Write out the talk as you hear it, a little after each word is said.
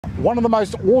One of the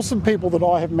most awesome people that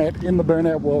I have met in the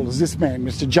burnout world is this man,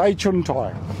 Mr. Jay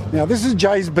Chuntai. Now, this is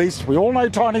Jay's beast. We all know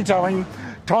Tiny Towing.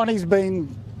 Tiny's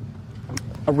been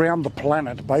around the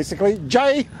planet, basically.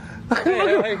 Jay,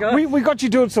 we got you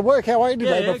doing some work. How are you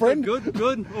today, my friend?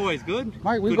 Good, always good.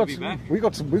 Mate, we got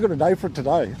a day for it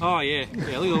today. Oh yeah, look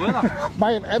at the weather.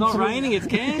 Mate, it's not raining, it's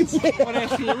Cairns. Yeah. What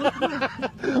else are you looking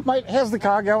at? Mate, how's the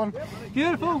car going?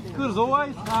 Beautiful, good as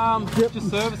always.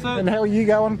 Just service it. And how are you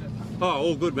going? Oh,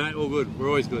 all good, mate, all good. We're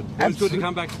always good. Always good to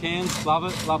come back to Cairns. Love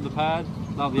it, love the pad,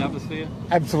 love the atmosphere.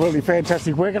 Absolutely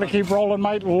fantastic. We're going to keep rolling,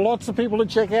 mate. Lots of people to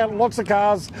check out, lots of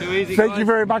cars. Too easy, Thank guys. you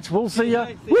very much. We'll see you.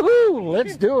 Woohoo!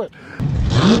 Let's do it.